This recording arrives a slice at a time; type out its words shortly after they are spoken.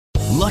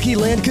Lucky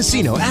Land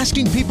Casino,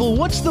 asking people,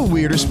 what's the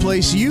weirdest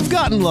place you've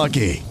gotten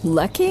lucky?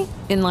 Lucky?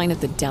 In line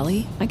at the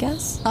deli, I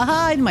guess?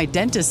 Aha, in my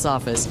dentist's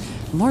office.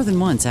 More than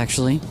once,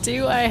 actually.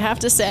 Do I have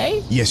to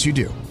say? Yes, you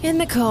do. In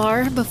the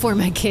car before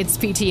my kids'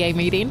 PTA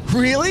meeting.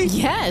 Really?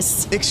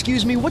 Yes.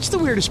 Excuse me, what's the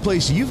weirdest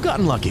place you've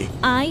gotten lucky?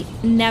 I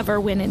never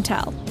win and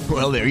tell.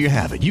 Well, there you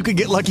have it. You can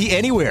get lucky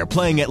anywhere,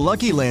 playing at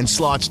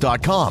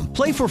LuckyLandSlots.com.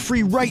 Play for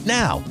free right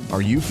now.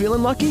 Are you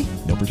feeling lucky?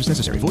 No purchase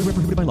necessary. Void where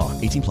prohibited by law.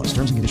 18 plus.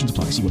 Terms and conditions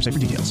apply. See website for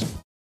details.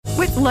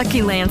 With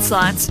Lucky Land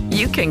Slots,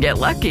 you can get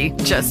lucky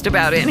just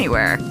about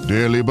anywhere.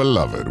 Dearly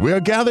beloved, we are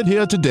gathered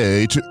here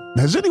today to...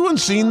 Has anyone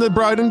seen the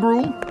bride and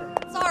groom?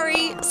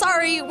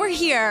 Sorry, we're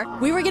here.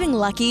 We were getting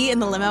lucky in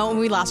the limo and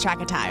we lost track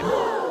of time.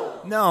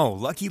 No,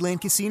 Lucky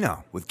Land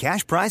Casino, with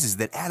cash prizes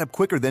that add up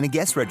quicker than a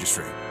guest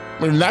registry.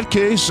 In that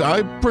case,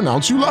 I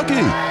pronounce you lucky.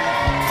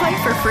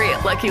 Play for free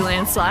at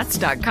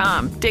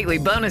LuckyLandSlots.com. Daily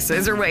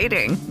bonuses are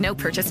waiting. No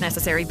purchase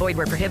necessary. Void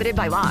where prohibited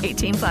by law.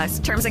 18 plus.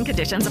 Terms and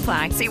conditions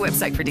apply. See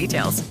website for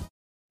details.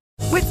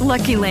 With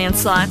Lucky Land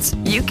Slots,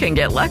 you can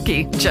get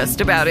lucky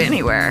just about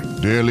anywhere.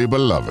 Dearly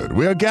beloved,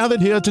 we are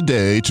gathered here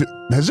today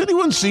to... Has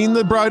anyone seen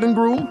the bride and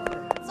groom?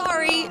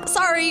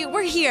 Sorry,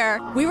 we're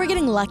here. We were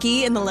getting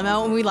lucky in the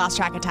limo and we lost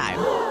track of time.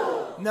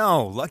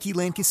 No, Lucky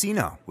Land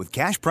Casino, with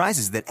cash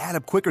prizes that add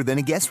up quicker than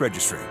a guest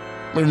registry.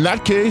 In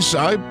that case,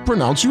 I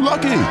pronounce you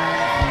lucky.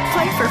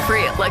 Play for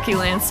free at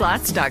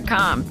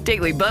LuckyLandSlots.com.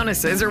 Daily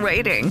bonuses are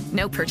waiting.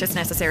 No purchase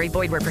necessary.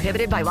 Void where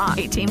prohibited by law.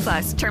 18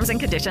 plus. Terms and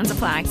conditions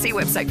apply. See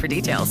website for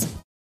details.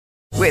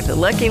 With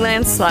Lucky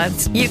Land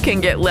Slots, you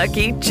can get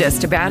lucky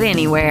just about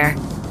anywhere.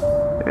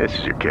 This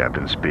is your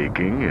captain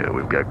speaking.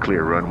 We've got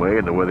clear runway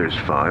and the weather's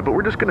fine, but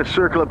we're just going to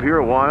circle up here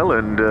a while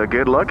and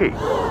get lucky.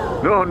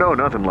 No,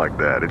 nothing like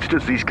that. It's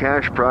just these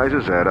cash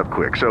prizes add up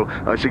quick. So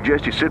I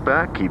suggest you sit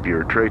back, keep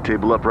your tray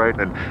table upright,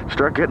 and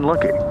start getting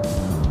lucky.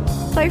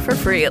 Play for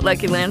free at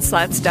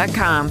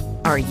LuckyLandSlots.com.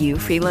 Are you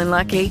feeling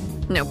lucky?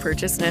 No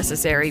purchase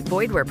necessary.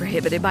 Void where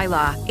prohibited by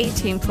law.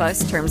 18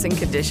 plus. Terms and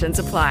conditions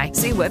apply.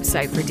 See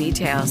website for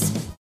details.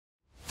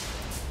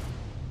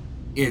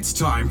 It's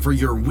time for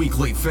your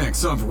weekly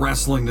fix of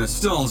wrestling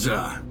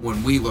nostalgia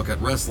when we look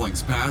at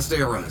wrestling's past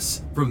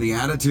eras, from the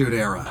Attitude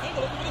Era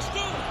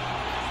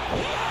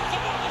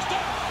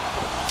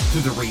to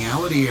the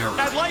Reality Era.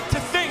 I'd like to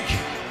think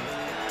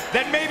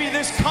that maybe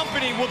this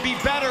company will be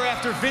better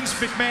after Vince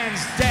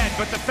McMahon's dead,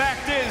 but the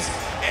fact is,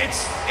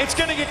 it's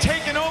gonna get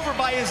taken over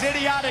by his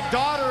idiotic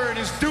daughter and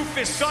his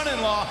doofus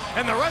son-in-law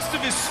and the rest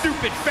of his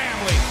stupid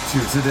family.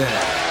 To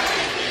today,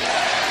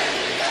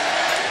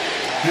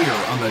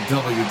 here on the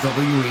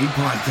WWE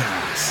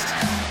Podcast.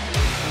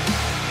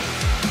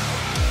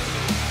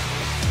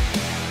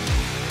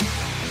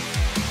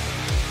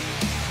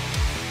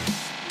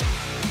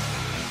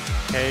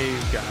 Hey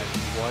guys,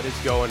 what is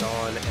going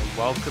on? And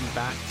welcome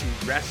back to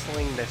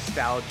Wrestling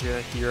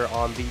Nostalgia here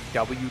on the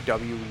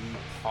WWE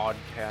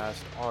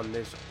Podcast on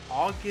this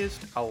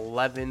August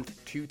 11th,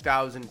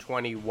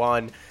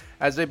 2021.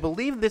 As I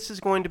believe this is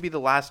going to be the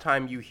last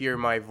time you hear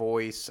my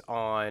voice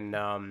on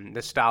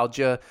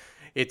Nostalgia.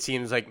 It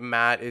seems like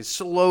Matt is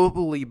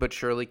slowly but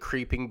surely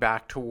creeping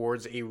back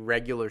towards a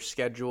regular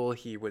schedule.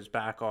 He was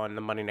back on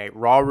the Monday Night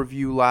Raw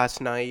review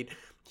last night.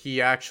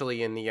 He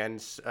actually, in the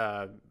end,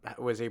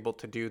 was able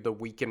to do the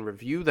weekend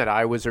review that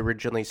I was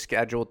originally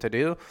scheduled to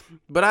do.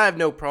 But I have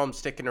no problem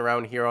sticking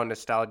around here on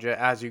Nostalgia.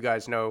 As you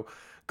guys know,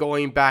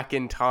 going back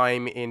in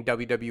time in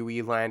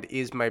WWE land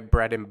is my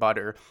bread and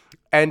butter.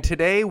 And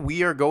today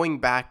we are going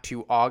back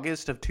to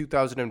August of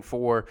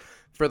 2004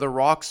 for The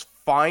Rock's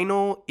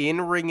final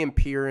in-ring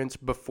appearance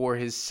before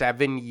his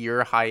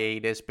 7-year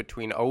hiatus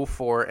between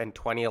 2004 and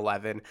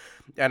 2011.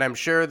 And I'm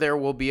sure there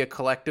will be a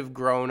collective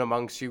groan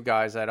amongst you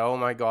guys that, oh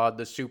my God,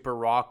 the Super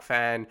Rock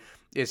fan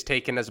is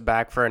taking us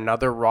back for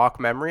another Rock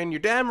memory. And you're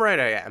damn right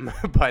I am.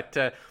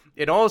 But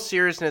in all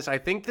seriousness, I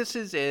think this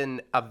is an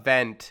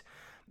event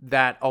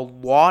that a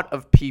lot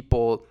of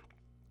people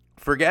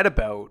forget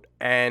about.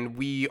 And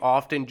we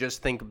often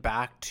just think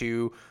back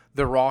to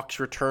The Rock's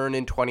return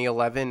in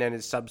 2011 and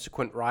his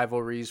subsequent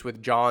rivalries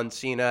with John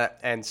Cena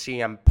and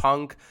CM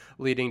Punk,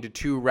 leading to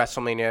 2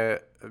 WrestleMania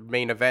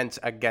main events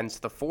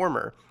against the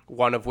former,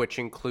 one of which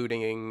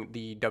including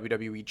the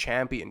WWE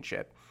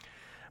Championship.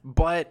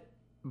 But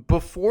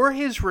before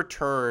his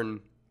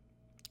return,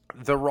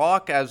 The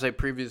Rock, as I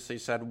previously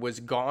said, was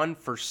gone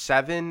for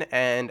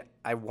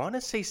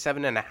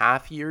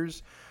 7.5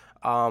 years.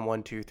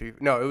 1, 2, 3.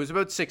 No, it was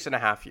about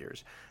 6.5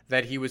 years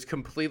that he was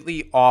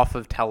completely off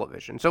of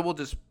television. So we'll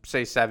just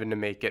say 7 to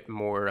make it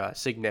more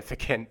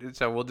significant.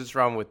 So we'll just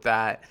run with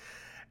that.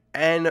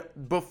 And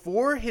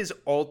before his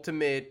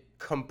ultimate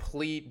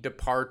complete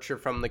departure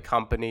from the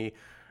company,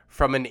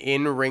 from an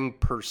in-ring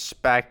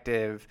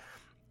perspective,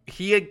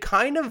 he had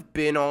kind of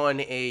been on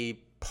a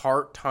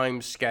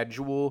part-time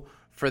schedule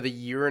for the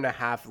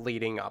 1.5 years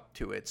leading up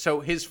to it.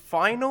 So his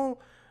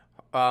final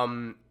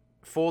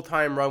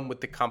full-time run with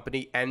the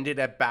company ended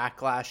at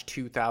Backlash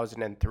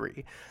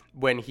 2003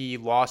 when he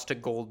lost to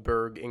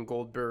Goldberg in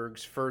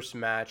Goldberg's first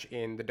match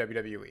in the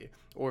WWE,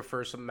 or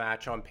first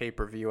match on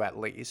pay-per-view at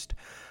least.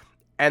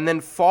 And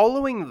then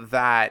following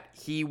that,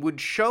 he would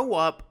show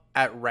up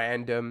at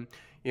random,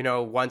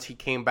 once he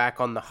came back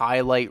on the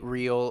highlight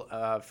reel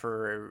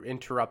for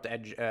Interrupt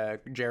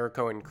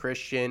Jericho and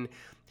Christian.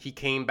 He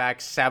came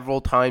back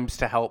several times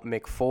to help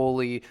Mick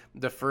Foley,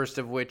 the first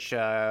of which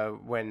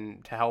when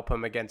to help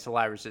him against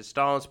La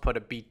Resistance, put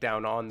a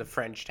beatdown on the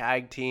French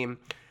tag team.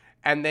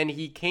 And then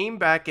he came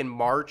back in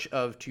March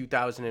of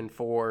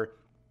 2004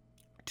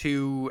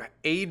 to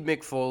aid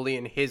Mick Foley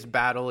in his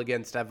battle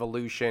against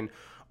Evolution,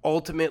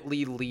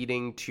 ultimately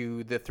leading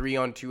to the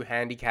 3-on-2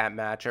 handicap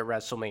match at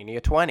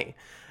WrestleMania 20,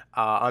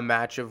 a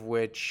match of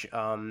which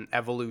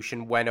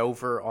Evolution went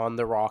over on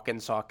the Rock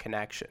and Sock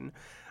Connection.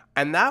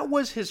 And that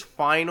was his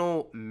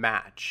final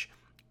match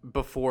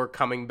before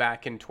coming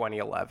back in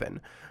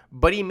 2011.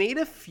 But he made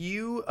a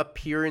few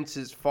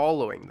appearances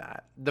following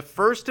that. The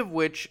first of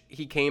which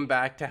he came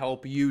back to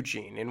help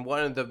Eugene in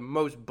one of the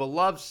most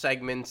beloved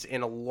segments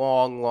in a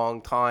long,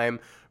 long time.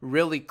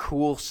 Really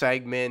cool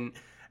segment.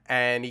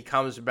 And he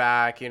comes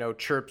back,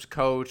 chirps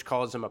Coach,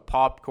 calls him a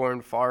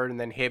popcorn fart, and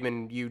then him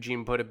and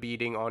Eugene put a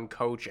beating on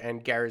Coach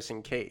and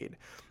Garrison Cade.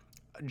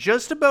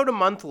 Just about a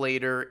month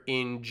later,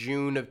 in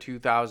June of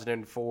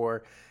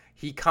 2004,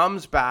 he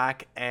comes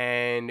back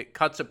and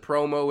cuts a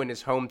promo in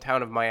his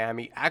hometown of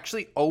Miami,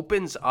 actually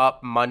opens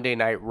up Monday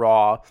Night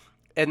Raw,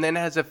 and then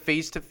has a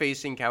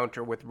face-to-face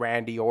encounter with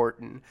Randy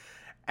Orton.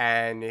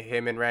 And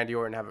him and Randy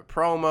Orton have a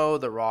promo,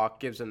 The Rock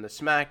gives him the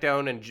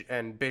smackdown,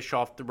 and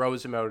Bischoff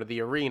throws him out of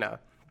the arena.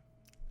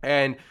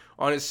 And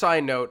on a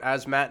side note,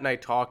 as Matt and I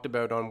talked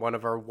about on one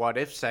of our What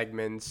If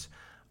segments,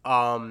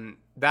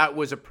 that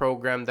was a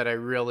program that I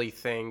really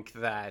think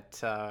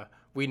that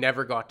we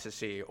never got to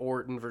see.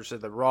 Orton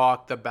versus The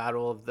Rock, the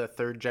battle of the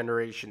third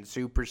generation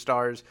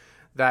superstars.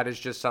 That is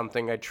just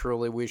something I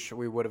truly wish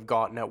we would have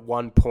gotten at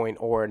one point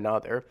or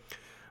another.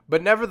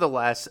 But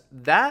nevertheless,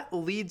 that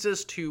leads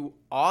us to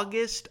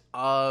August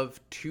of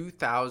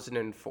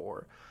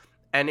 2004.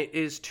 And it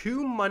is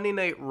 2 Monday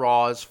Night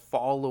Raws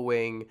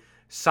following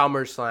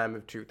SummerSlam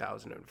of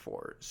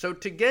 2004. So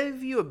to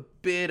give you a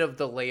bit of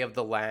the lay of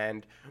the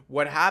land,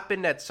 what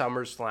happened at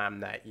SummerSlam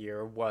that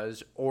year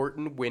was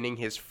Orton winning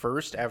his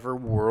first ever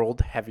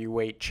World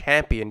Heavyweight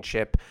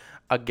Championship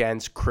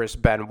against Chris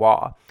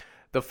Benoit.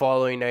 The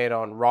following night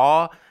on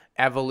Raw,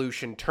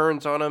 Evolution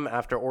turns on him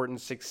after Orton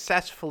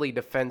successfully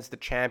defends the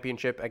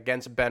championship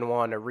against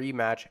Benoit in a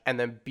rematch and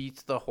then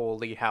beats the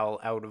holy hell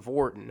out of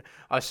Orton,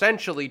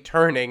 essentially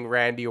turning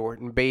Randy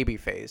Orton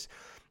babyface.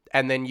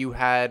 And then you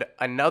had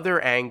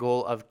another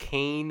angle of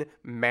Kane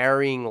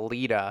marrying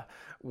Lita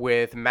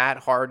with Matt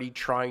Hardy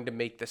trying to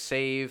make the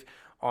save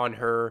on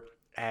her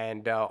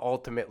and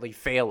ultimately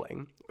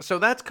failing. So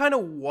that's kind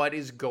of what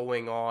is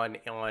going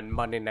on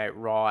Monday Night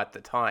Raw at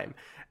the time.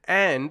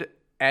 And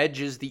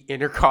Edge is the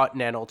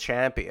Intercontinental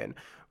Champion.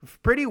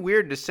 Pretty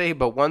weird to say,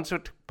 but once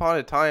upon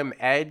a time,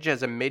 Edge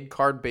as a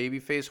mid-card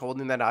babyface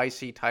holding that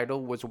IC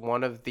title was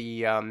one of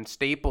the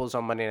staples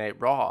on Monday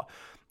Night Raw.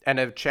 And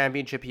a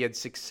championship he had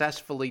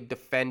successfully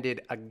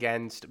defended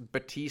against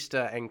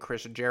Batista and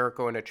Chris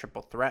Jericho in a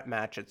triple threat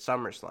match at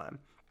SummerSlam.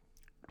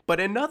 But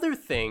another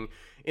thing,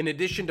 in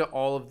addition to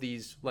all of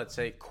these, let's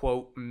say,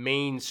 quote,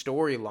 main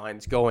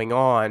storylines going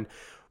on,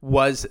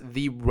 was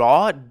the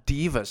Raw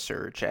Diva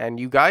Search. And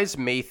you guys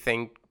may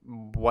think,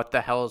 what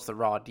the hell is the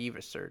Raw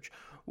Diva Search?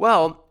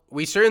 Well,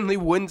 we certainly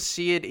wouldn't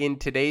see it in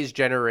today's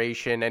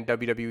generation and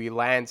WWE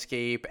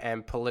landscape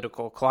and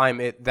political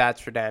climate, that's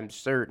for damn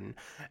certain.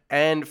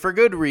 And for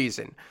good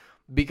reason,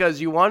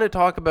 because you want to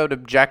talk about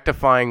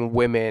objectifying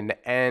women,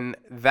 and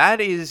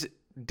that is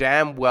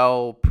damn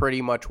well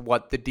pretty much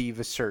what the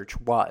Diva Search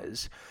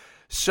was.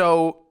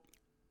 So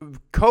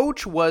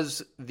Coach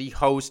was the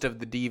host of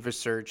the Diva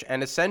Search,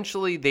 and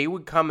essentially they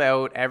would come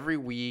out every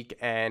week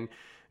and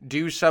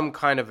do some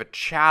kind of a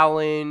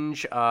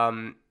challenge,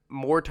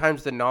 more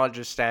times than not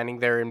just standing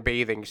there in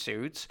bathing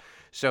suits.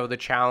 So the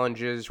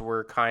challenges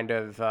were kind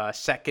of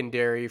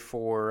secondary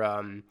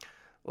for,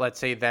 let's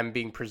say, them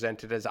being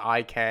presented as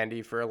eye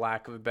candy, for a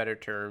lack of a better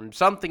term.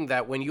 Something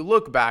that when you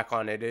look back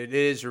on it, it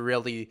is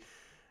really,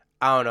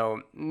 I don't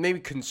know, maybe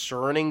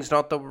concerning is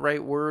not the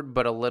right word,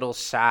 but a little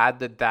sad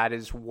that that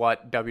is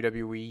what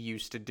WWE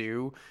used to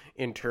do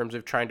in terms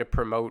of trying to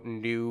promote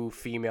new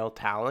female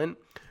talent.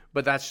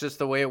 But that's just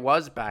the way it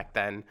was back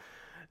then.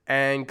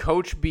 And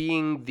Coach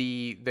being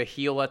the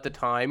heel at the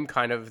time,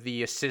 kind of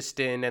the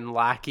assistant and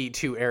lackey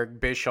to Eric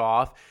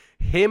Bischoff,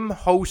 him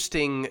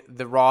hosting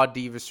the Raw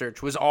Diva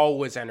Search was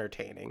always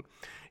entertaining.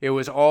 It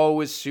was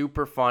always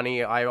super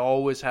funny. I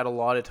always had a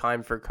lot of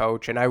time for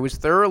Coach, and I was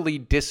thoroughly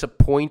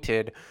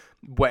disappointed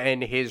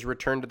when his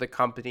return to the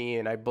company,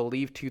 and I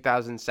believe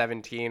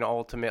 2017,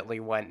 ultimately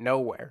went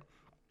nowhere.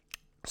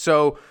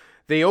 So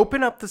they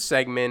open up the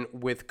segment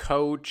with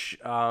Coach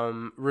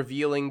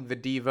revealing the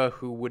diva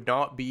who would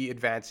not be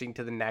advancing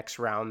to the next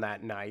round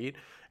that night.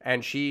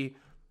 And she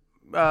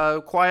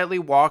quietly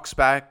walks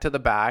back to the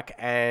back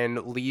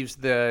and leaves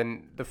the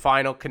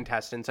final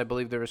contestants, I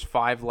believe there was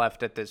 5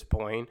 left at this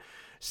point,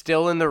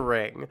 still in the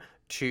ring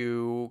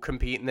to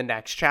compete in the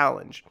next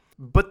challenge.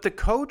 But the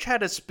coach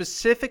had a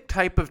specific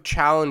type of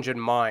challenge in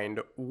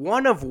mind,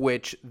 one of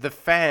which the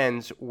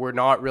fans were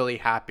not really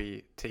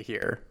happy to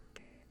hear.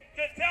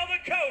 To tell the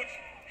coach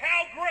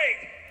how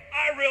great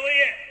I really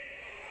am.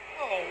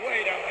 Oh,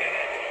 wait a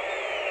minute.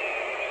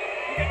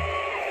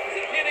 Is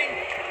he kidding?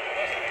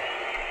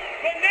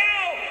 But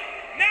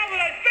now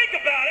that I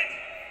think about it,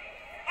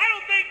 I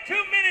don't think 2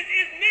 minutes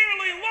is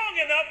nearly long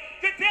enough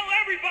to tell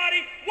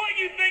everybody what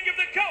you think of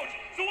the coach.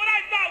 So what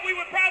I thought we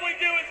would probably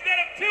do, instead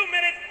of 2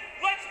 minutes,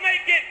 let's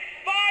make it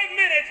 5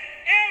 minutes.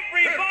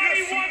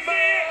 Everybody wants to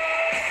hear.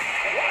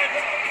 What?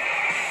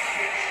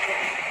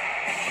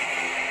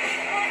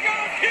 Oh,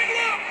 God, keep it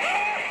up.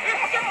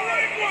 It's the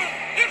right one.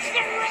 It's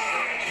the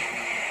Rock.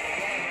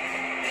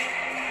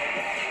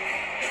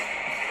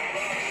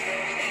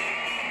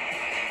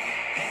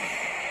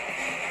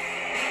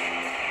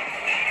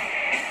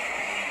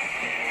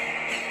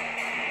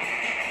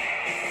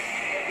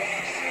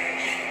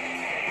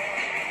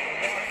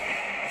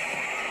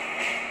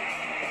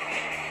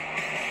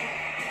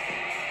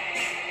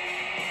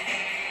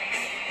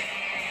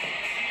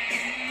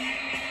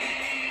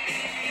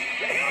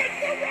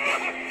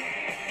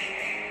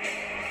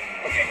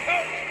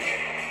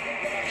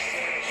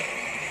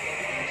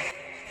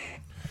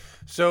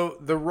 So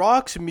The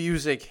Rock's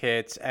music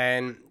hits,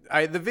 and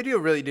the video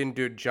really didn't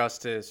do it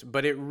justice,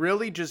 but it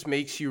really just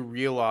makes you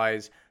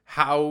realize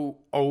how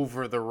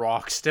over The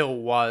Rock still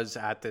was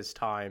at this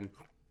time.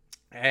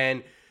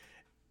 And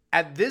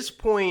at this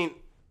point,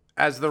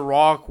 as The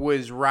Rock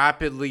was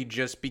rapidly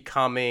just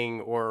becoming,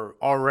 or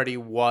already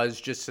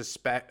was, just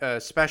a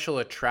special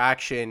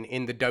attraction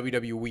in the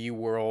WWE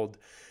world,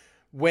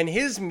 when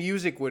his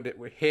music would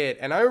hit,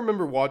 and I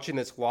remember watching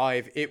this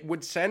live, it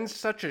would send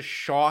such a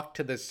shock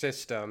to the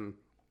system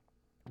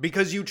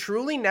because you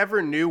truly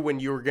never knew when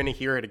you were going to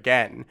hear it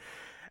again.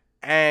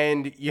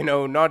 And, you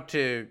know, not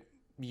to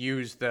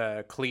use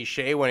the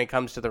cliche when it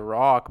comes to The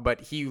Rock,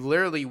 but he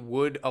literally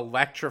would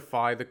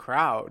electrify the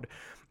crowd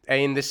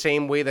in the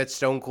same way that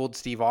Stone Cold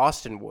Steve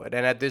Austin would.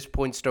 And at this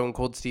point, Stone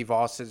Cold Steve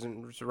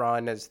Austin's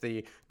run as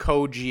the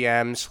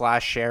co-GM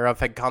 / sheriff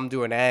had come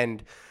to an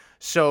end.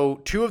 So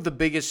two of the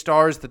biggest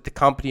stars that the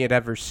company had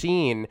ever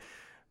seen,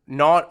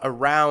 not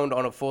around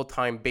on a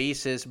full-time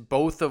basis,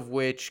 both of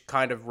which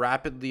kind of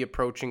rapidly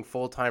approaching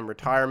full-time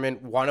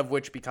retirement, one of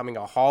which becoming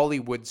a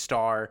Hollywood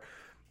star.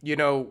 You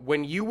know,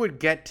 when you would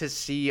get to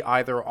see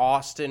either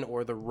Austin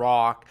or The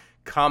Rock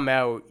come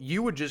out,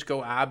 you would just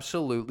go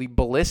absolutely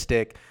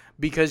ballistic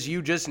because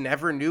you just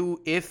never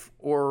knew if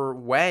or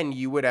when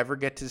you would ever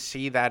get to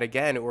see that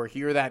again or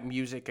hear that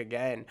music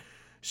again.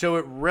 So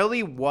it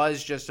really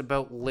was just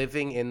about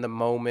living in the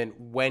moment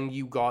when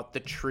you got the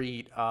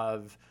treat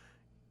of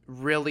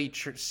really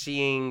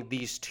seeing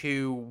these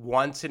two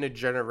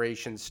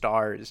once-in-a-generation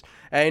stars.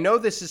 And I know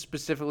this is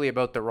specifically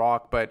about The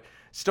Rock, but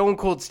Stone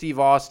Cold Steve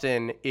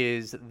Austin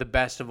is the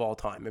best of all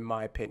time, in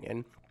my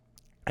opinion.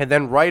 And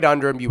then right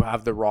under him, you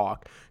have The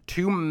Rock,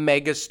 two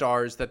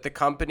megastars that the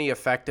company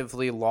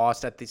effectively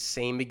lost at the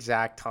same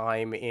exact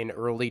time in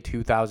early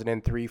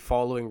 2003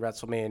 following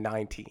WrestleMania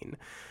 19.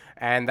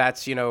 And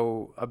that's, you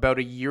know, about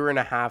a year and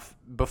a half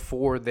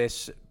before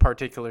this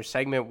particular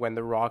segment when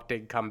The Rock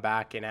did come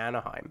back in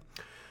Anaheim.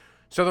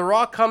 So The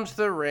Rock comes to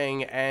the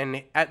ring,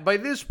 and by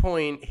this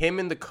point, him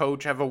and the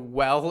coach have a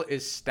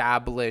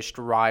well-established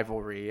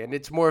rivalry, and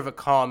it's more of a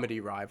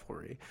comedy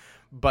rivalry.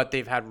 But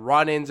they've had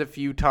run-ins a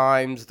few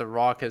times. The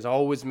Rock has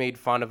always made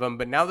fun of him.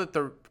 But now that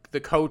the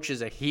coach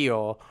is a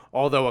heel,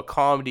 although a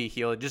comedy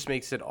heel, it just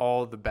makes it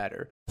all the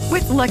better.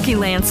 With Lucky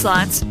Land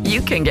Slots,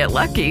 you can get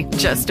lucky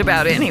just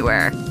about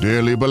anywhere.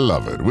 Dearly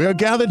beloved, we are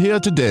gathered here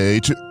today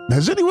to...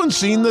 Has anyone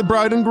seen the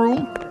bride and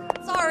groom?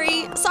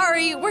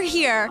 Sorry, we're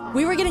here.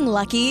 We were getting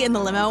lucky in the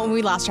limo and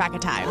we lost track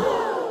of time.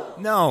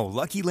 No,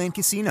 Lucky Land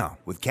Casino,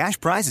 with cash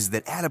prizes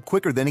that add up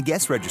quicker than a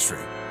guest registry.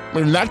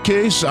 In that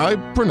case, I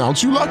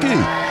pronounce you lucky.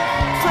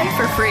 Play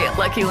for free at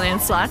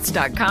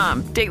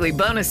LuckyLandSlots.com. Daily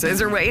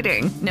bonuses are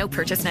waiting. No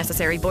purchase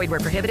necessary. Void where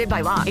prohibited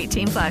by law.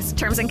 18+.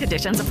 Terms and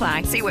conditions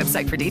apply. See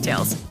website for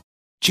details.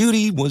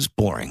 Judy was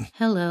boring.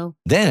 Hello.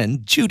 Then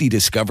Judy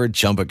discovered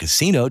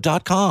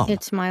ChumbaCasino.com.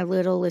 It's my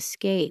little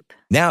escape.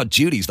 Now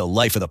Judy's the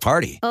life of the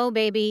party. Oh,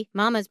 baby,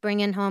 mama's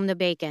bringing home the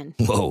bacon.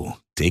 Whoa,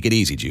 take it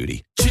easy,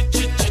 Judy.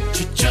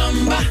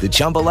 The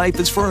Chumba life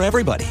is for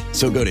everybody.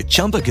 So go to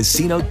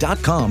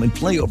ChumbaCasino.com and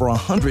play over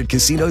 100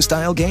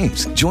 casino-style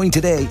games. Join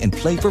today and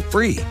play for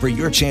free for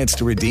your chance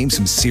to redeem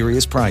some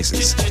serious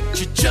prizes.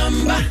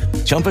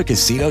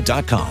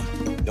 ChumbaCasino.com.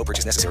 No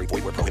purchase necessary.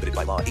 Void where prohibited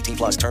by law.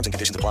 18+. Terms and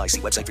conditions apply.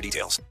 See website for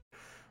details.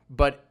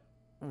 But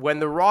when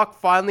The Rock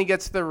finally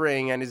gets to the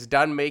ring and is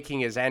done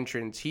making his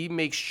entrance, he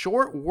makes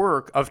short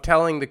work of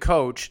telling the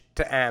coach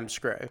to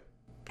amscray.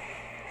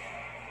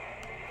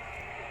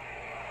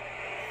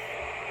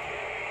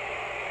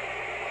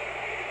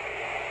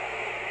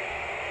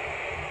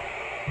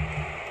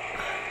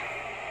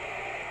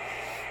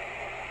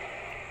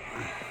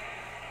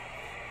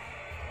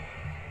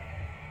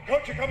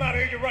 Coach, you come out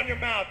here, you run your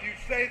mouth. You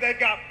say they've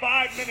got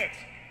 5 minutes.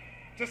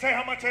 to say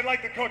how much they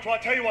like the coach. Well,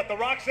 I'll tell you what, The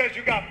Rock says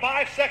you got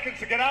 5 seconds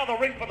to get out of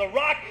the ring for The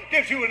Rock.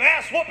 Gives you an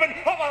ass whooping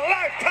of a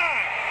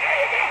lifetime. There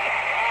you go.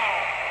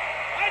 Wow.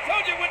 I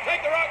told you it wouldn't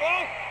take The Rock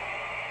long.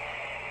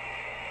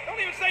 Don't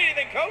even say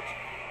anything, coach.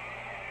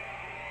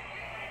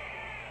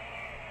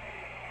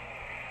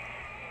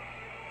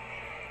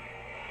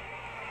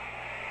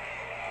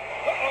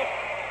 Uh-oh.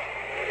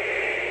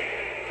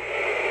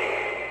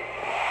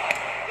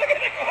 Look at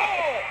it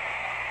go.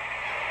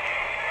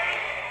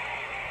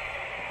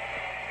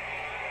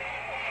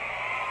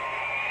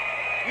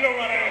 You don't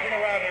run anything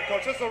around here,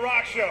 coach. This is a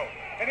Rock show.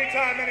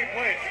 Anytime, any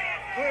place.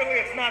 Clearly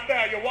it's not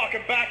there. You're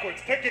walking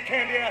backwards. Take your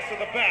candy ass to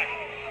the back.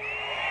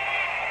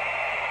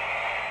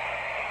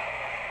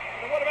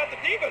 And what about the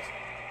Divas?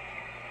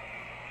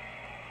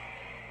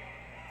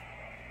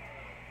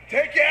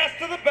 Take your ass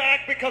to the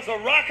back because The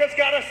Rock has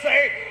got to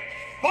say,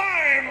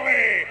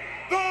 finally,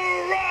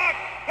 The Rock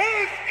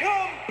has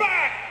come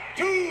back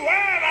to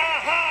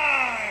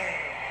Anaheim.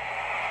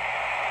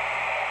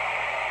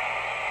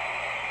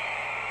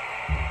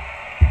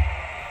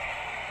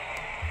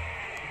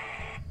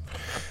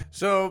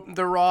 So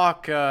The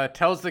Rock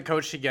tells the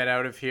coach to get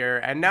out of here,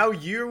 and now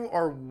you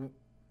are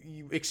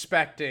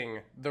expecting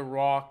The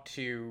Rock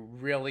to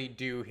really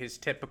do his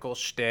typical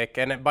shtick.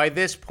 And by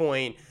this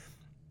point,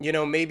 you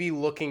know, maybe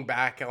looking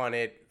back on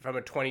it from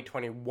a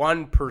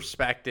 2021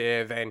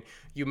 perspective, and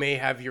you may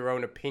have your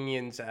own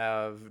opinions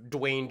of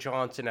Dwayne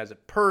Johnson as a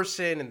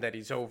person, and that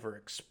he's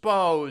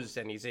overexposed,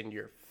 and he's in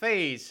your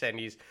face, and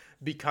he's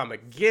become a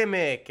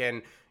gimmick,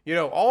 and you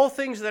know, all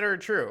things that are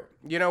true.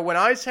 You know, when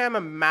I say I'm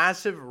a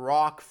massive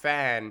Rock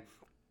fan,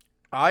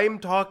 I'm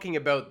talking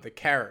about the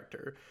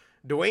character.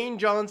 Dwayne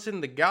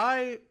Johnson, the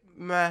guy,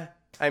 meh.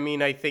 I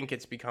mean, I think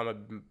it's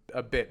become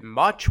a bit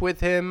much with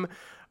him.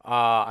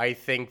 I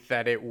think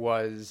that it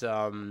was,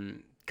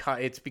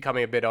 it's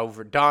becoming a bit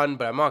overdone,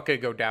 but I'm not going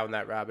to go down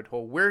that rabbit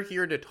hole. We're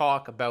here to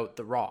talk about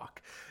The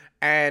Rock.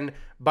 And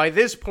by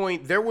this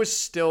point, there was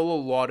still a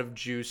lot of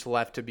juice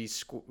left to be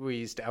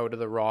squeezed out of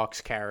The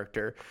Rock's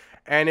character.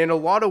 And in a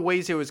lot of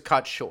ways, it was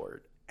cut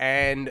short.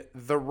 And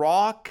The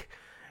Rock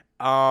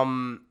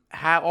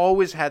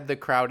always had the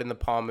crowd in the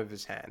palm of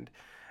his hand.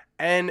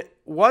 And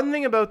one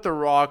thing about The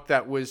Rock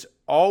that was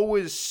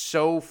always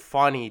so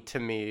funny to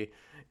me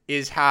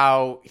is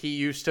how he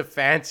used to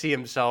fancy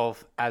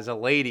himself as a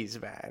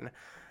ladies' man.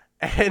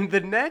 And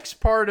the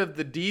next part of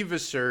the Diva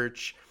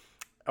Search,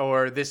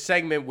 or this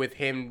segment with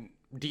him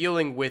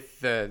dealing with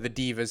the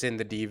divas in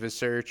the Diva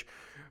Search,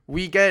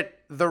 we get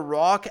The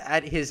Rock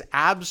at his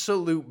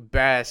absolute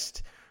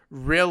best,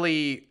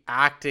 really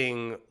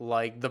acting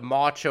like the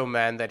macho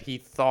man that he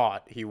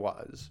thought he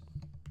was.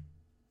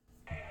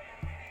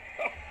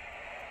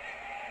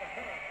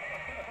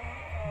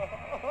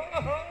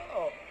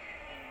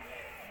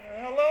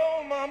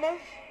 Hello,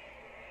 mamas.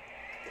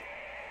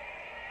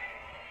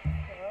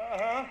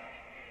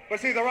 But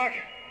see, The Rock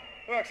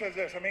says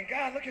this. I mean,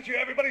 God, look at you.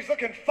 Everybody's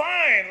looking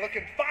fine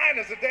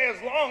as the day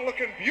is long,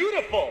 looking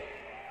beautiful.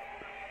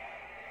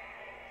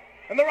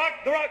 And The Rock.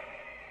 What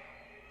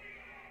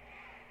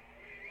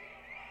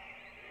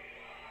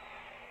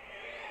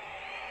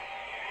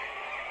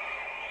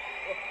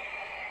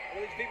are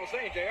these people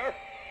saying, JR?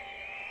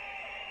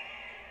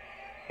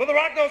 But The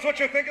Rock knows what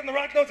you're thinking. The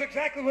Rock knows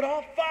exactly what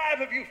all 5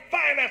 of you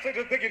fine assets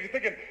are thinking. You're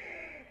thinking,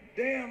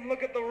 damn,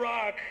 look at The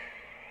Rock.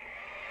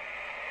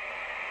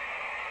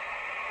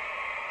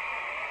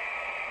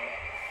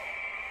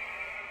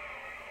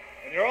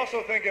 And you're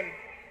also thinking,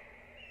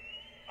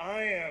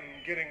 I am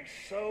getting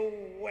so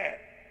wet.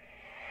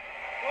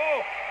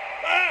 Oh,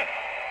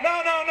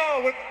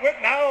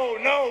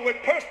 no, with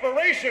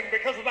perspiration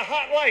because of the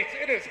hot lights.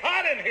 It is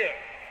hot in here.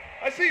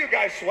 I see you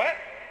guys sweat.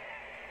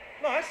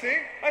 No, I see.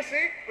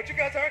 But you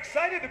guys are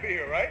excited to be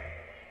here, right?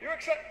 You're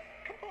excited.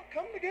 Come on,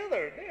 come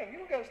together. Damn, you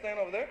don't got to stand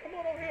over there. Come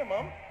on over here,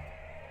 Mom.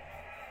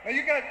 Now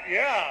you guys,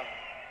 yeah.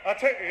 I'll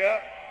tell you,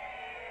 yeah.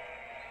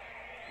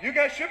 You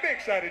guys should be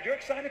excited. You're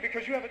excited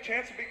because you have a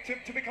chance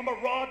to become a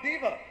Raw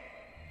Diva.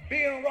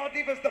 Being a Raw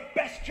Diva is the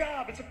best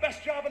job. It's the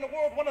best job in the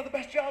world, one of the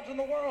best jobs in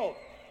the world.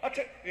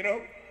 You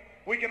know,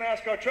 we can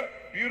ask our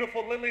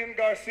beautiful Lillian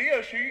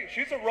Garcia.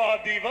 She's a Raw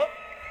Diva.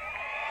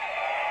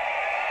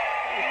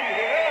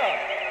 Yeah.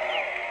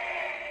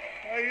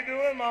 How you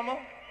doing, Mama?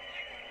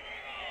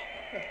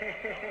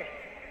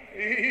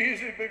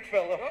 Easy, big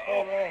fella.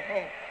 Oh.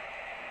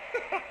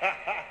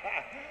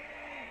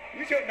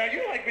 Now,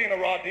 you like being a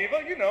Raw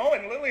Diva, you know,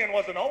 and Lillian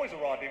wasn't always a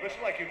Raw Diva.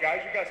 She's like you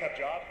guys. You guys have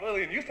jobs.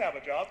 Lillian used to have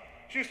a job.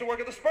 She used to work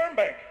at the sperm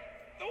bank.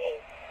 Oh.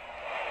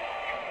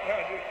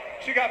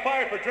 She got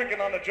fired for drinking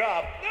on the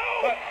job.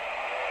 No! But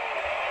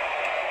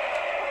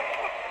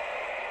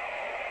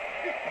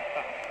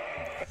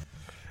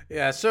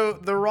Yeah, so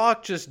The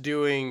Rock just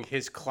doing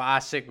his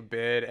classic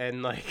bit,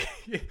 and like,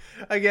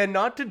 again,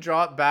 not to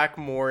drop back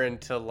more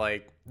into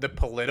like the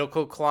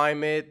political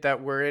climate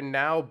that we're in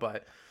now,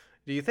 but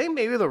do you think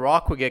maybe The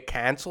Rock would get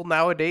canceled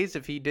nowadays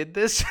if he did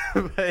this?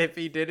 If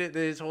he did it,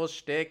 this whole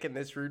shtick and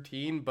this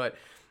routine? But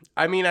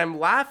I mean, I'm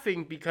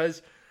laughing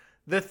because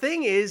the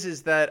thing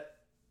is that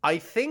I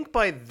think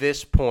by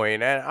this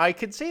point, and I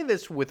could say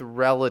this with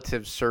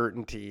relative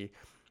certainty,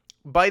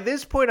 by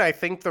this point, I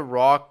think The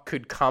Rock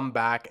could come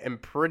back and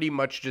pretty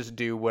much just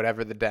do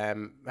whatever the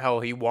damn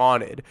hell he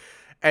wanted.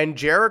 And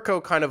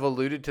Jericho kind of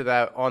alluded to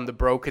that on the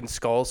Broken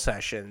Skull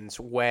sessions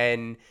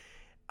when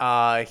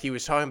he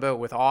was talking about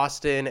with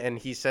Austin, and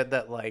he said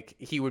that like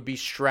he would be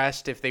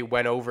stressed if they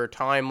went over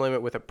time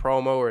limit with a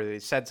promo or they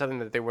said something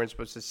that they weren't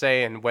supposed to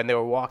say. And when they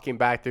were walking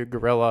back through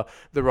Gorilla,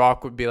 The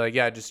Rock would be like,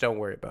 yeah, just don't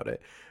worry about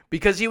it.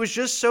 Because he was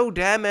just so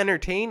damn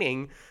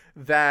entertaining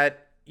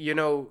that, you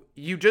know,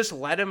 you just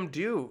let him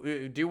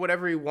do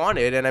whatever he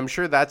wanted. And I'm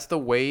sure that's the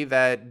way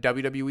that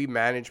WWE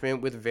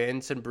management with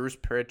Vince and Bruce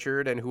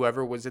Pritchard and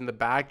whoever was in the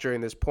back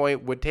during this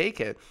point would take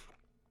it.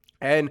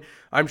 And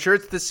I'm sure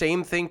it's the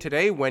same thing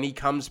today when he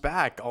comes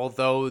back,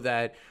 although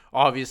that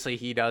obviously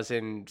he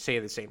doesn't say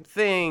the same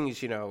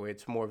things, you know,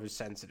 it's more of a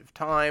sensitive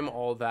time,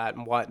 all that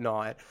and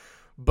whatnot.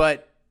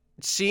 But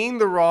seeing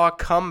The Rock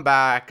come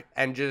back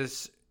and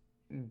just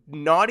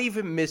not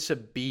even miss a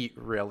beat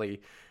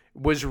really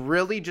was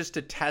really just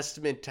a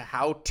testament to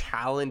how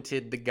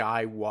talented the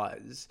guy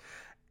was.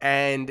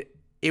 And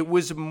it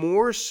was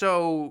more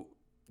so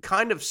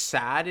kind of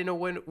sad in a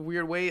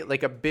weird way,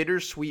 like a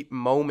bittersweet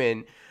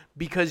moment,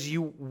 because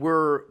you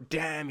were,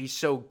 damn, he's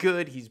so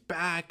good, he's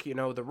back, you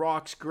know, The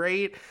Rock's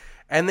great.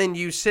 And then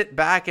you sit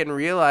back and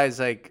realize,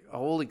 like,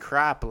 holy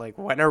crap, like,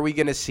 when are we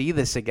going to see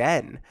this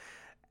again?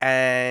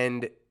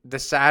 And the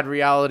sad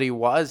reality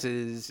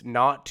is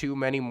not too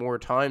many more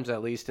times,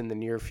 at least in the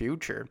near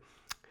future.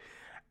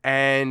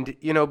 And,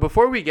 you know,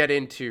 before we get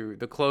into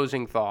the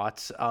closing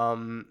thoughts,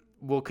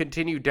 we'll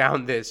continue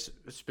down this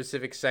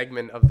specific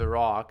segment of The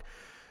Rock.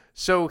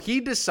 So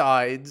he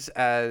decides,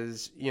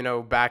 as, you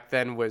know, back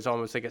then was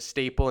almost like a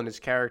staple in his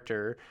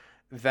character,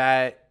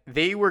 that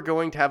they were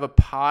going to have a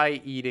pie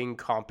eating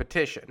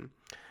competition.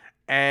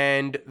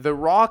 And The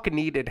Rock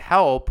needed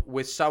help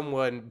with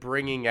someone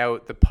bringing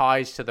out the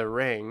pies to the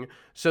ring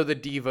so the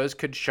Divas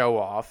could show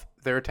off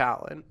their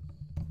talent.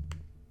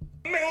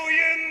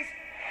 Millions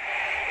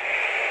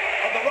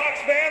of The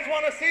Rock's fans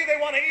want to see,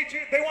 they want to eat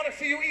you, they want to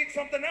see you eat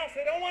something else.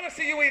 They don't want to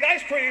see you eat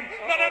ice cream.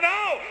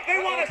 No.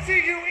 They want to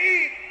see you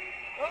eat.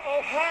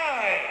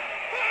 Hi.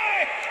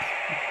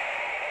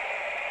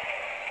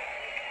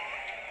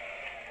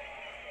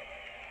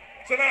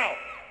 So now,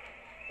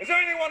 is there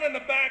anyone in the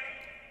back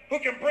who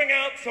can bring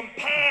out some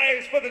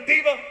pies for the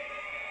diva?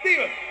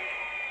 Diva,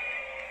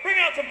 bring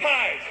out some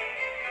pies.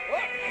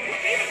 What?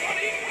 Divas want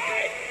to eat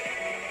pies.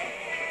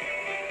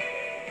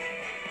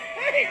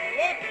 Hey,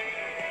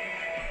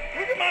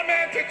 look at my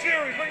man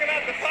Tajiri bringing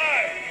out the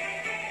pies.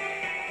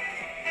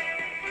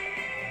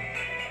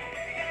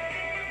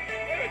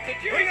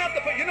 Bring out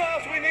the, you know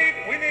what else we need?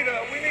 We need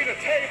a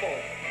table.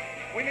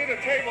 We need a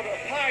table,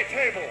 a pie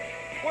table.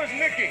 Where's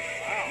Nikki?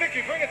 Wow.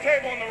 Nikki, bring a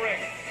table in the ring.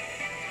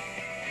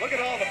 Look at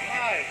all the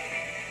pies.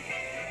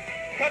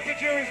 Cut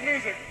Tajiri's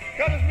music.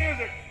 Cut his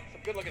music.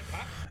 Some good looking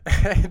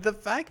pie. The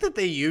fact that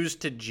they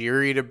used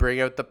Tajiri to bring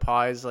out the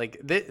pies,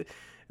 like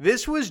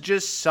this was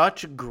just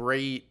such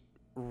great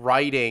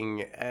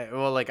writing.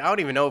 Well, like I don't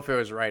even know if it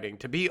was writing.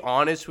 To be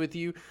honest with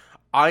you,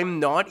 I'm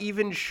not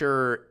even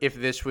sure if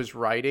this was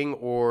writing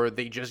or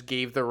they just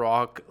gave The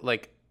Rock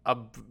like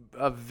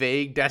a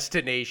vague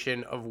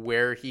destination of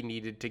where he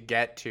needed to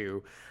get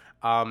to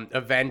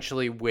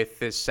eventually with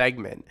this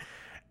segment.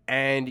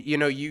 And, you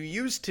know, you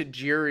used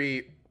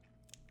Tajiri,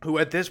 who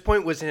at this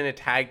point was in a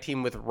tag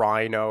team with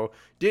Rhino,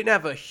 didn't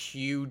have a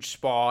huge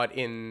spot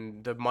in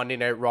the Monday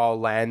Night Raw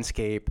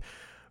landscape.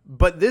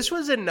 But this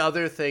was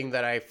another thing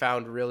that I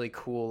found really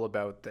cool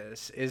about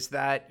this, is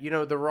that, you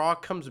know, The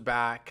Rock comes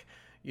back.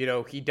 You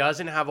know, he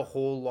doesn't have a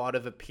whole lot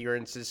of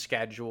appearances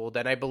scheduled.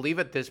 And I believe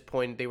at this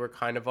point they were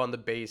kind of on the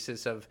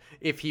basis of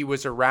if he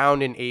was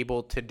around and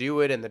able to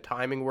do it and the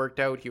timing worked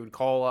out, he would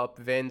call up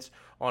Vince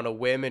on a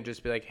whim and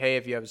just be like, hey,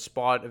 if you have a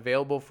spot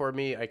available for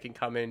me, I can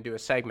come in and do a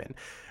segment.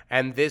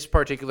 And this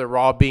particular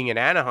Raw being in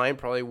Anaheim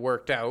probably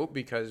worked out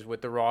because with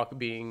The Rock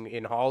being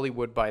in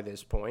Hollywood by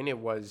this point, it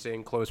was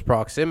in close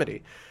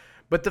proximity.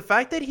 But the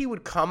fact that he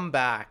would come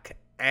back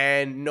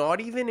and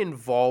not even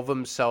involve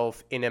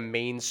himself in a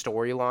main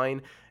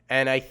storyline.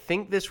 And I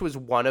think this was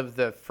one of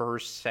the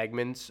first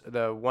segments,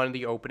 one of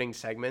the opening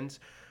segments,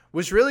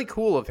 was really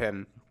cool of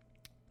him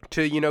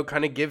to, you know,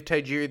 kind of give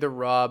Tajiri the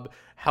rub,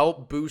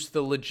 help boost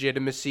the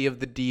legitimacy of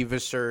the Diva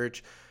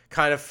search,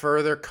 kind of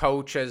further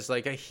coach as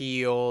like a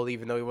heel,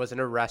 even though he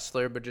wasn't a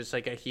wrestler, but just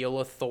like a heel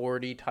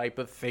authority type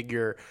of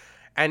figure.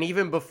 And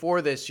even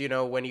before this, you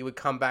know, when he would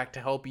come back to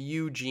help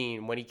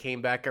Eugene, when he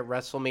came back at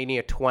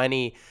WrestleMania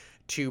 20,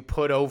 to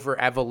put over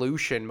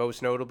Evolution,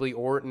 most notably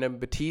Orton and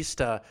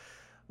Batista.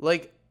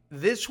 Like,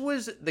 this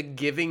was the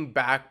giving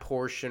back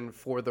portion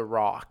for The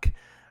Rock.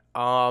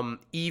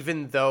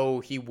 Even though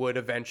he would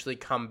eventually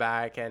come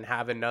back and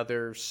have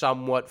another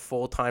somewhat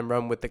full-time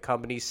run with the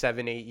company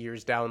 7-8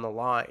 years down the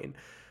line.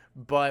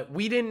 But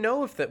we didn't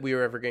know if that we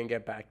were ever going to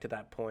get back to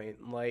that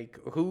point. Like,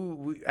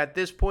 at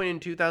this point in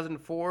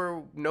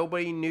 2004,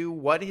 nobody knew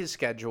what his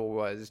schedule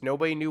was.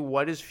 Nobody knew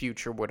what his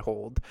future would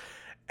hold.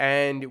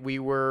 and we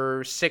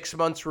were 6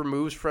 months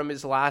removed from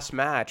his last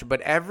match. But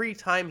every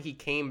time he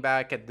came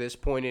back at this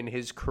point in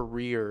his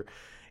career,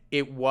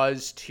 it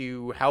was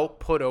to help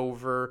put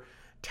over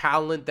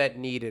talent that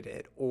needed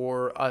it,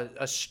 or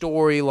a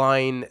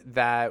storyline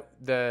that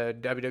the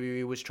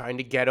WWE was trying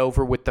to get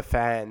over with the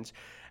fans.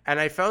 And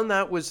I found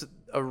that was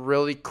a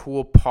really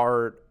cool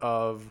part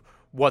of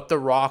what The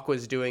Rock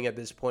was doing at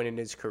this point in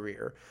his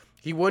career.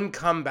 He wouldn't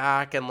come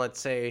back and, let's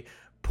say,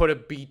 put a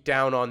beat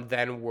down on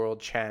then world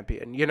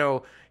champion. You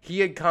know, he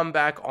had come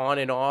back on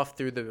and off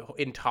through the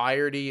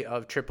entirety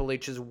of Triple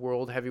H's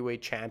World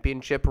Heavyweight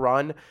Championship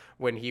run,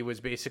 when he was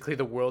basically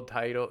the world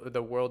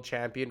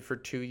champion for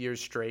 2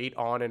 years straight,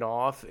 on and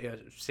off,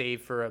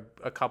 save for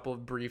a couple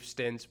of brief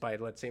stints by,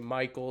 let's say,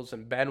 Michaels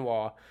and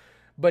Benoit.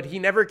 But he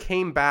never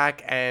came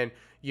back and,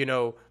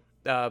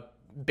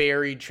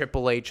 buried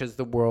Triple H as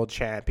the world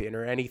champion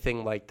or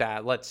anything like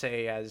that. Let's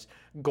say as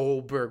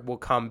Goldberg will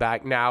come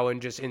back now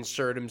and just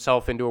insert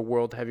himself into a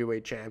world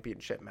heavyweight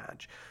championship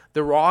match.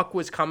 The Rock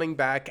was coming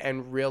back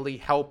and really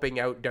helping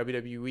out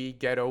WWE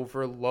get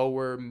over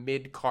lower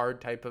mid-card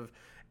type of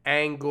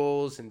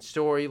angles and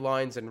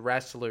storylines and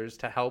wrestlers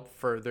to help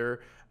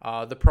further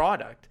the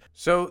product.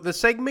 So the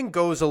segment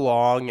goes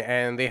along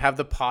and they have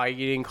the pie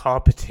eating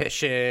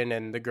competition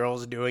and the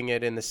girls doing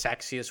it in the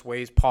sexiest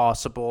ways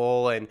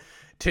possible, and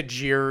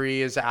Tajiri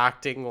is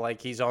acting like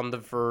he's on the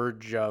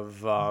verge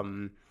of,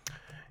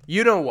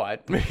 you know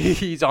what?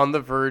 He's on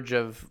the verge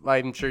of,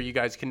 I'm sure you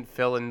guys can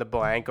fill in the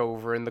blank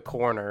over in the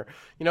corner.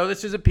 You know,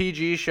 this is a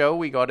PG show.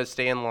 We got to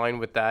stay in line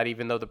with that,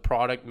 even though the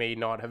product may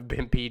not have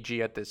been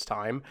PG at this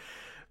time.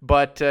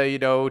 But,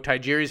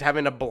 Tajiri's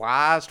having a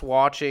blast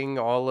watching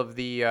all of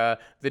the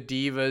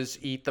divas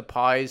eat the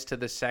pies to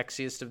the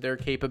sexiest of their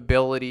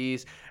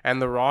capabilities,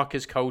 and The Rock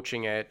is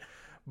coaching it.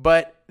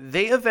 But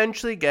they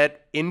eventually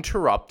get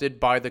interrupted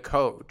by the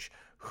coach,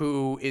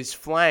 who is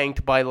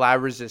flanked by La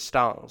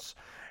Resistance.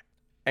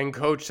 And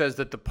coach says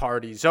that the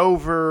party's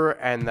over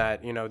and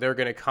that, they're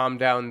going to come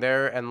down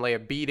there and lay a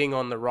beating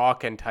on The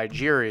Rock and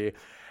Tajiri.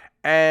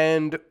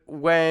 And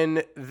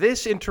when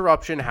this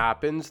interruption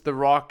happens, The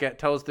Rock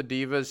tells the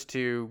divas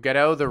to get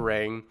out of the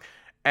ring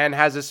and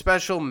has a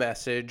special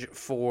message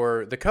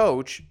for the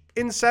coach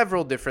in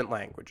several different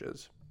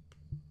languages.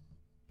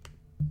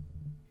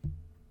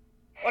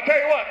 I'll tell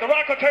you what, The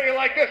Rock will tell you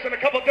like this in a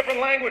couple of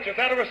different languages.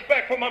 Out of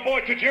respect for my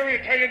boy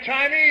Tajiri, Italian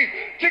Chinese,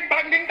 ching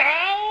bang ding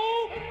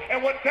dao.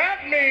 And what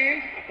that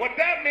means,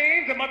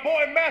 and my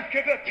boy Meth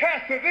can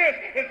attest to this,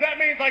 is that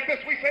means like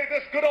this, we say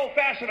this good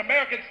old-fashioned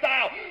American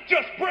style,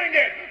 just bring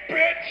it,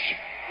 bitch.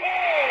 Whoa.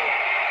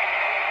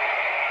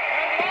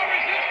 And La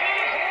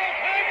Resistance World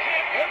Tag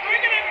Champion. We're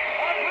bringing it.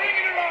 I'm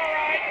bringing it all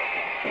right.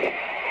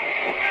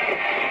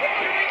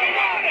 Tajiri's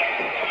around it.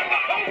 And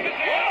the coach is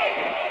in.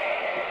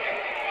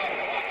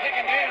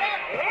 Taking down.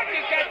 Rock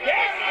has got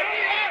gas.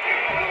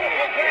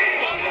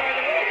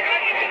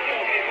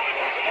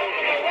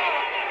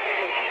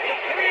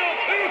 It's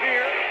 3-on-2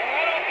 here.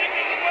 I don't think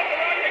this is what The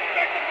Rock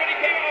expected when he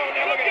came on.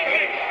 Now look at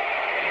this.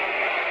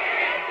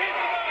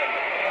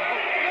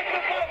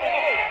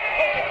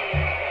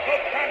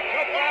 Coach trying to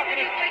cut Rock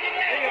in his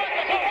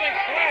something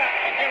slap.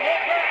 And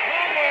Robert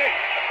Conway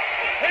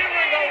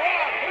hammering The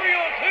Rock.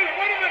 3-on-2.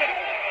 Wait a minute.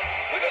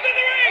 Look who's in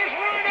the ring. There's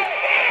Rhino.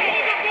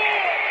 On the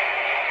floor.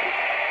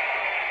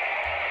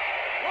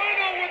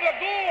 Rhino with a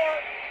gore.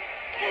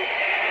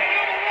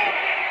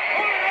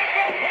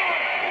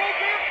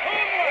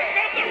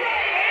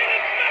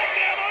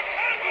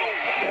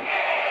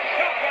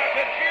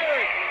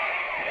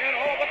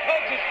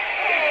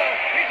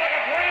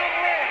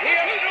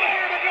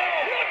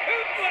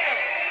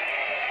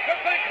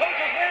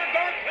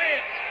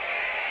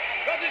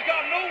 He's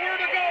got nowhere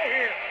to go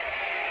here.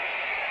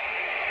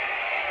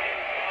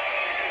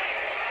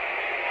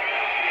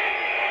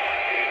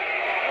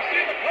 Let's see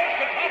if the coach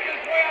can talk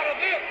his way out of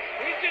this.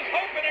 He's just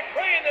hoping and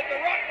praying that The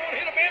Rock won't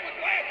hit a man with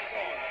glasses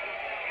on.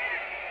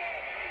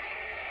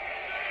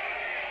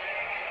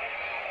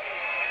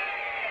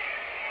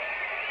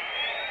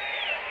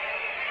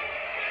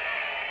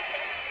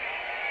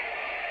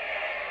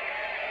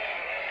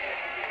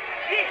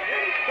 What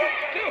is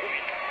Coach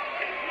doing?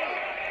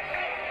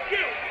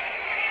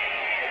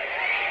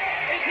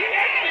 Is he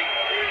actually?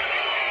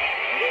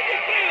 Did he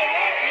just say The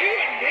Rock, you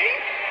and me?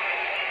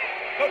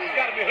 Coach has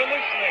got to be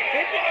hallucinating.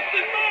 He lost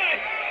his mind.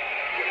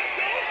 You want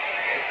to go?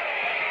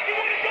 You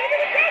want to go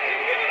with the coach?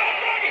 Give it off,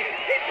 Rocky.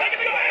 He's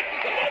taking the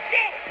glasses. Let's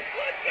go.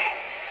 Let's go.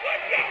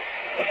 Let's go.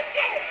 Let's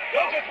go.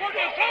 Coach is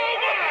working so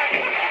hard.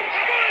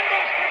 Spine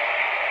buster.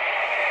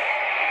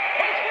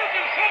 Coach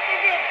working something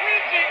to a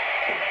frenzy.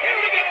 Here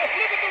we go.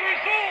 Look at the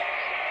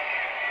results.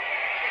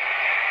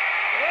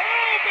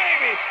 Oh,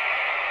 baby.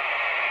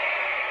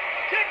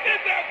 Check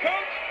this out,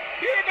 Coach.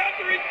 You're about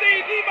to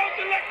receive the most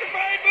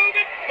electrifying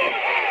movement.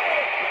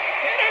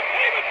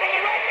 Entertainment from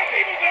The Rock, the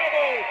people's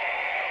elbow.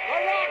 The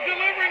Rock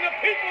delivering the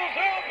people's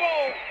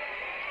elbow.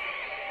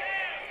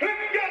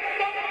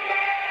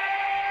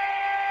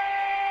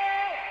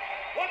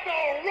 What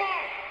The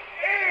Rock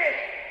is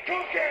to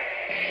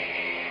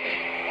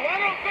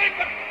think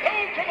the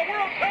coach of the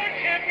World Tag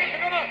Champions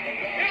are going to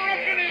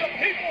interrupt any of the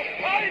people's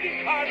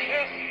fighting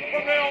contests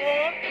from now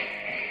on?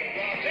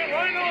 See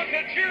Rhino and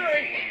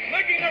Tajiri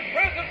making their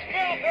presence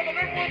felt as the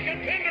number one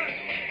contenders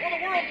for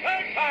the World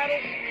Tag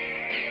titles.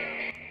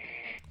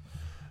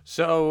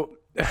 So,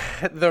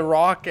 The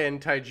Rock and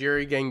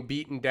Tajiri getting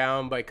beaten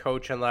down by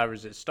Coach and La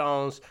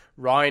Resistance.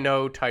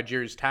 Rhino,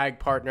 Tajiri's tag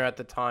partner at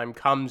the time,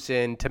 comes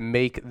in to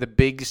make the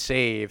big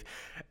save.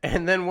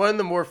 And then one of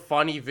the more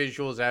funny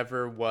visuals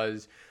ever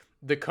was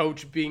the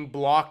Coach being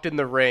blocked in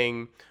the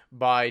ring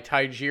by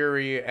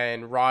Tajiri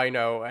and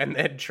Rhino, and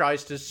then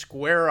tries to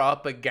square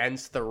up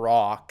against The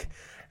Rock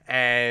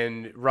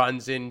and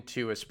runs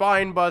into a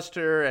spine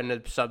buster and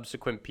a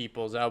subsequent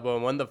people's elbow.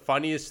 And one of the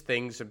funniest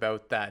things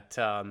about that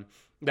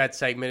that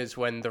segment is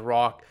when The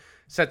Rock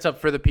sets up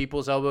for the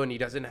people's elbow and he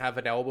doesn't have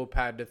an elbow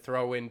pad to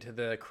throw into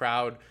the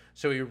crowd,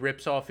 so he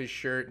rips off his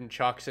shirt and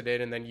chucks it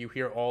in, and then you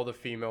hear all the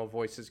female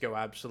voices go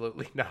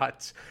absolutely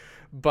nuts.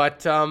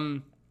 But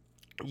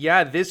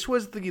yeah, this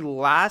was the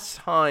last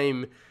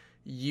time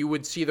you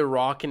would see The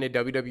Rock in a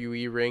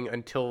WWE ring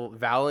until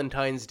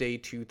Valentine's Day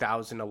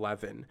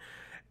 2011.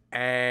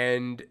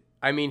 And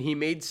I mean, he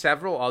made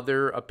several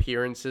other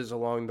appearances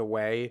along the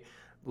way.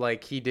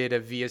 Like, he did a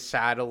via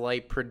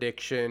satellite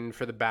prediction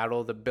for the Battle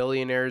of the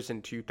Billionaires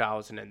in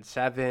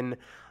 2007.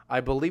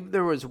 I believe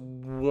there was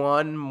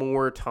one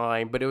more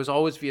time, but it was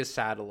always via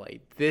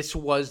satellite. This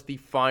was the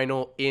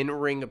final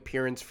in-ring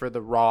appearance for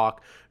The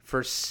Rock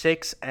for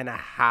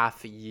 6.5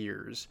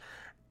 years.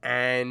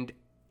 And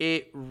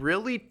it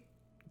really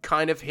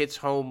kind of hits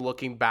home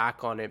looking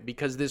back on it,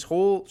 because this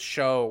whole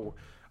show,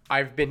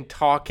 I've been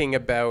talking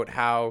about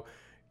how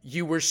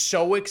you were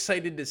so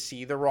excited to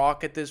see The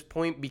Rock at this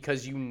point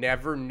because you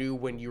never knew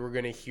when you were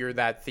going to hear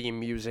that theme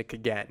music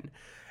again.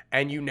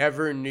 And you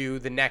never knew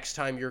the next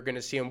time you were going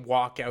to see him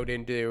walk out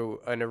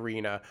into an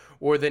arena,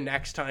 or the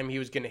next time he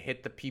was going to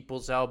hit the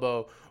people's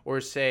elbow,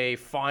 or say,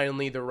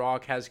 finally, The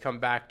Rock has come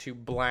back to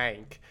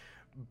blank.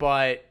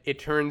 But it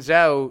turns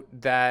out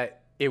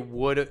that it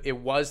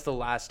was the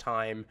last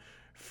time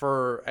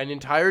for an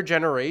entire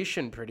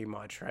generation, pretty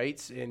much,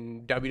 right?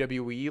 In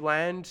WWE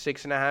land,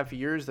 6.5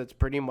 years, that's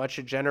pretty much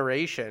a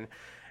generation.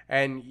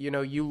 And, you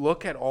know, you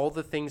look at all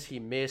the things he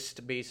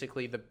missed,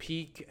 basically the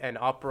peak and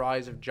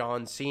uprise of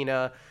John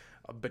Cena,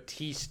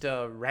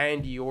 Batista,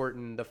 Randy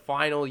Orton, the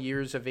final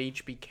years of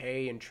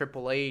HBK and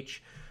Triple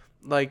H.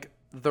 Like,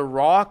 The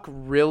Rock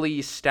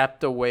really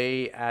stepped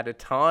away at a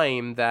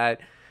time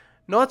that,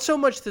 not so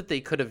much that they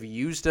could have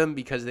used him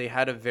because they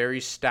had a very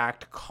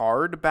stacked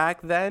card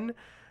back then,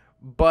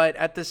 but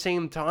at the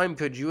same time,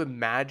 could you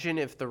imagine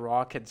if The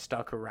Rock had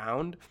stuck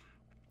around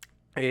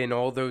in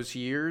all those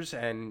years?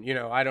 And, you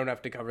know, I don't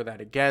have to cover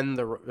that again.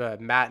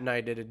 Matt and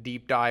I did a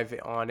deep dive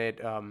on it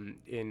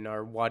in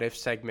our What If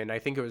segment. I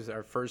think it was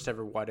our first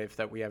ever What If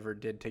that we ever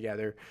did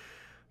together.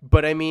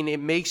 But, I mean, it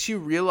makes you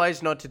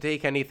realize not to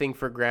take anything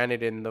for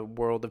granted in the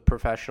world of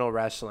professional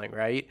wrestling,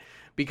 right?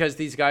 Because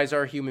these guys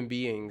are human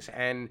beings.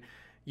 And,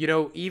 you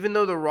know, even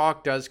though The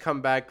Rock does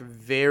come back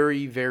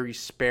very, very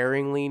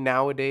sparingly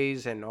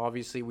nowadays, and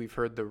obviously we've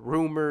heard the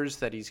rumors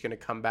that he's going to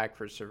come back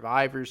for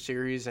Survivor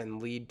Series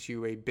and lead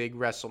to a big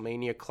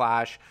WrestleMania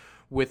clash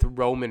with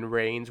Roman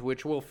Reigns,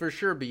 which will for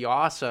sure be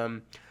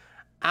awesome.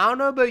 I don't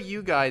know about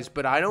you guys,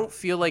 but I don't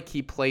feel like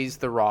he plays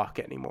The Rock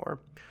anymore.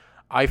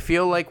 I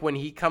feel like when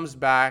he comes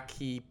back,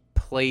 he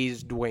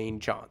plays Dwayne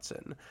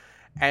Johnson.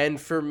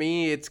 And for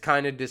me, it's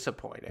kind of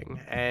disappointing.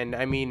 And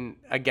I mean,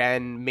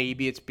 again,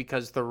 maybe it's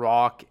because The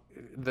Rock,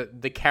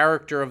 the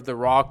character of The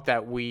Rock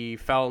that we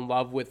fell in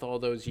love with all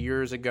those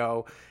years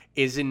ago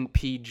isn't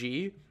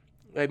PG.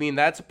 I mean,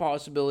 that's a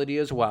possibility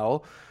as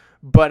well.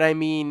 But I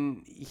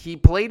mean, he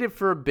played it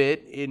for a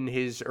bit in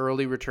his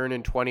early return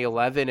in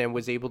 2011 and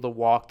was able to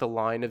walk the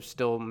line of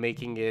still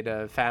making it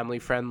a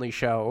family-friendly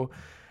show.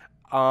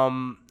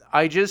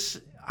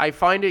 I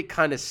find it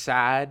kind of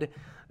sad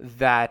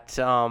that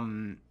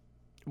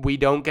we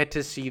don't get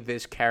to see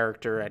this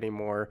character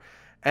anymore.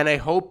 And I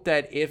hope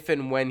that if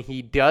and when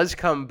he does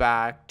come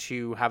back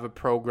to have a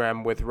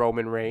program with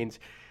Roman Reigns,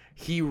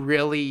 he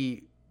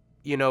really,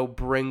 you know,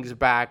 brings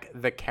back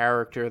the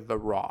character The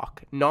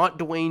Rock. Not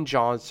Dwayne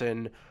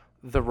Johnson,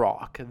 The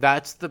Rock.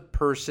 That's the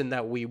person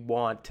that we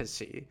want to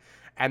see.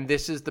 And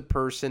this is the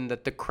person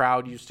that the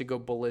crowd used to go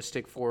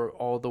ballistic for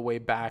all the way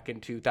back in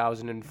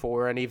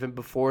 2004 and even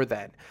before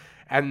then.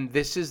 And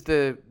this is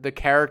the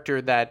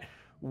character that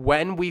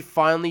when we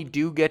finally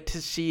do get to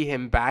see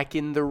him back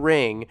in the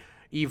ring,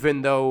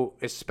 even though,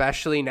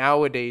 especially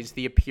nowadays,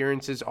 the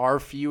appearances are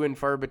few and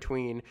far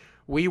between,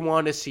 we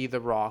want to see The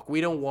Rock.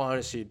 We don't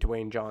want to see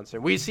Dwayne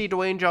Johnson. We see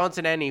Dwayne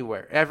Johnson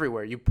anywhere,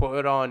 everywhere. You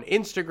put on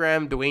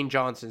Instagram, Dwayne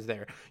Johnson's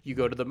there. You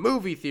go to the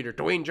movie theater,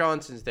 Dwayne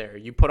Johnson's there.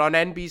 You put on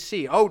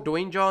NBC, oh,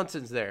 Dwayne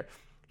Johnson's there.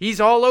 He's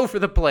all over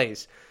the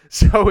place.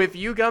 So if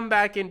you come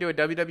back into a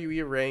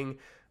WWE ring,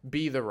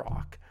 be The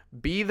Rock.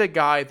 Be the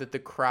guy that the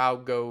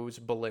crowd goes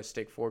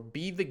ballistic for.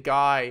 Be the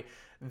guy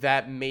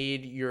that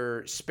made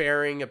your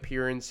sparing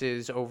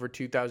appearances over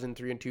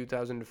 2003 and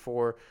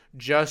 2004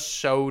 just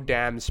so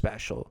damn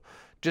special.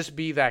 Just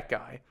be that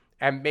guy.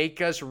 and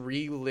make us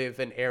relive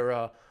an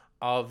era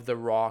of The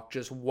Rock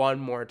just one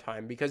more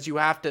time, because you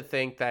have to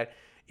think that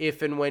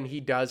if and when he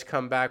does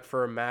come back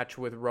for a match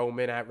with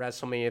Roman at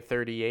WrestleMania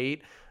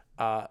 38,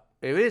 it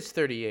is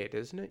 38,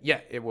 isn't it? Yeah,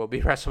 it will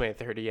be WrestleMania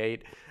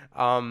 38.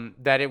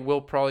 That it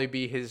will probably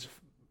be his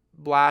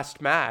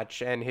last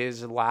match and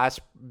his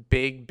last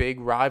big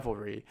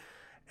rivalry.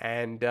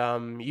 And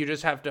you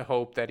just have to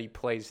hope that he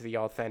plays the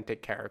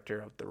authentic character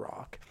of The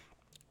Rock.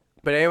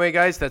 But anyway,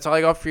 guys, that's all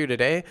I got for you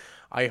today.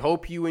 I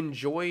hope you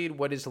enjoyed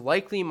what is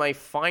likely my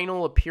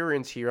final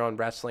appearance here on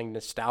Wrestling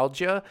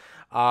Nostalgia.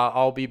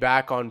 I'll be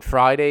back on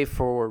Friday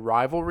for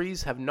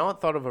rivalries. Have not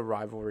thought of a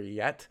rivalry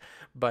yet,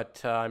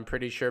 but I'm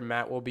pretty sure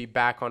Matt will be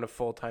back on a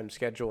full-time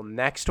schedule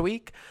next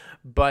week.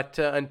 But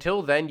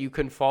until then, you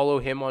can follow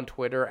him on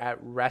Twitter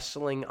at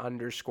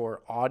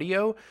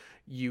wrestling_audio.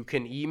 You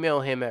can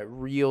email him at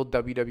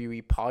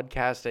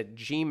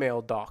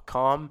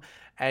realwwepodcast@gmail.com.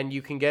 And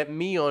you can get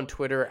me on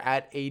Twitter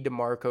at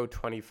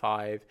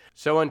ademarco25.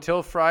 So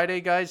until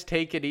Friday, guys,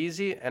 take it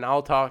easy, and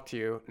I'll talk to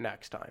you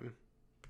next time.